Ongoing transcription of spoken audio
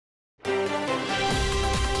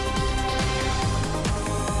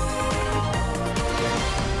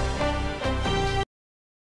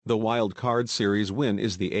The Wild Card Series win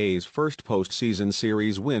is the A's first postseason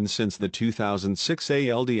series win since the 2006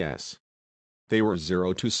 ALDS. They were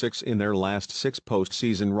 0-6 in their last 6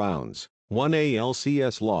 postseason rounds, 1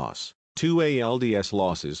 ALCS loss, 2 ALDS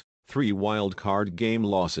losses, 3 wild card game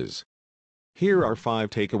losses. Here are 5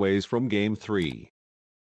 takeaways from Game 3.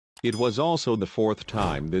 It was also the 4th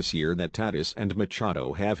time this year that Tatis and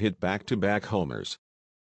Machado have hit back-to-back homers.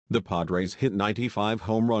 The Padres hit 95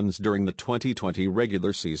 home runs during the 2020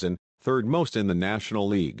 regular season, 3rd most in the National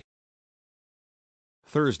League.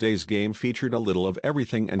 Thursday's game featured a little of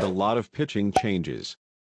everything and a lot of pitching changes.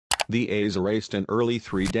 The A's erased an early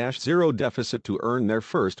 3-0 deficit to earn their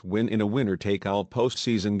first win in a winner-take-all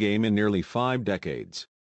postseason game in nearly 5 decades.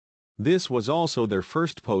 This was also their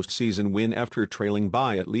first postseason win after trailing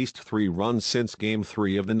by at least 3 runs since Game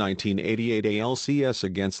 3 of the 1988 ALCS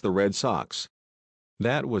against the Red Sox.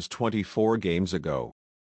 That was 24 games ago.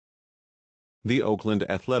 The Oakland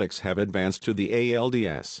Athletics have advanced to the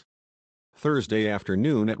ALDS. Thursday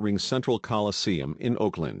afternoon at RingCentral Coliseum in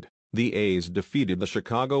Oakland, the A's defeated the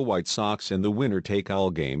Chicago White Sox in the winner-take-all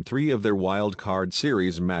Game 3 of their Wild Card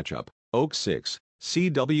Series matchup, Oak 6,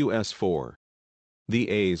 CWS 4. The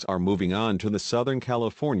A's are moving on to the Southern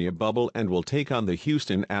California bubble and will take on the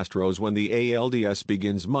Houston Astros when the ALDS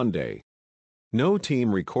begins Monday. No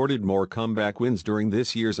team recorded more comeback wins during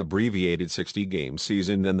this year's abbreviated 60-game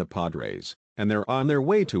season than the Padres, and they're on their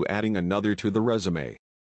way to adding another to the resume.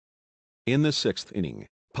 In the 6th inning,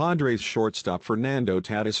 Padres shortstop Fernando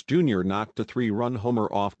Tatis Jr. knocked a 3-run homer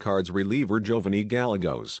off Cards reliever Giovanni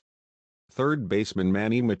Gallegos. Third baseman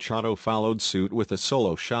Manny Machado followed suit with a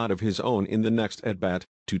solo shot of his own in the next at-bat,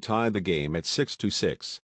 to tie the game at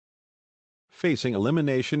 6-6. Facing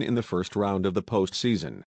elimination in the first round of the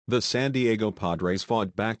postseason, the San Diego Padres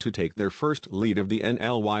fought back to take their first lead of the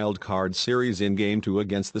NL Wild Card Series in Game 2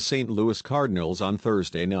 against the St. Louis Cardinals on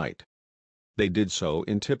Thursday night. They did so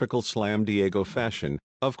in typical Slam Diego fashion,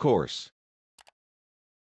 of course.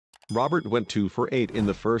 Robert went 2 for 8 in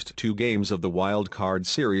the first 2 games of the Wild Card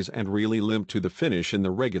Series and really limped to the finish in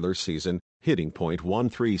the regular season, hitting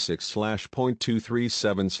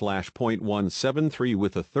 .136/.237/.173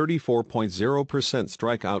 with a 34.0%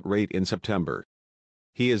 strikeout rate in September.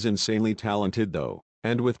 He is insanely talented though,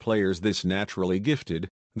 and with players this naturally gifted,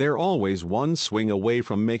 they're always one swing away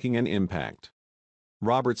from making an impact.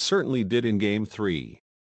 Robert certainly did in Game 3.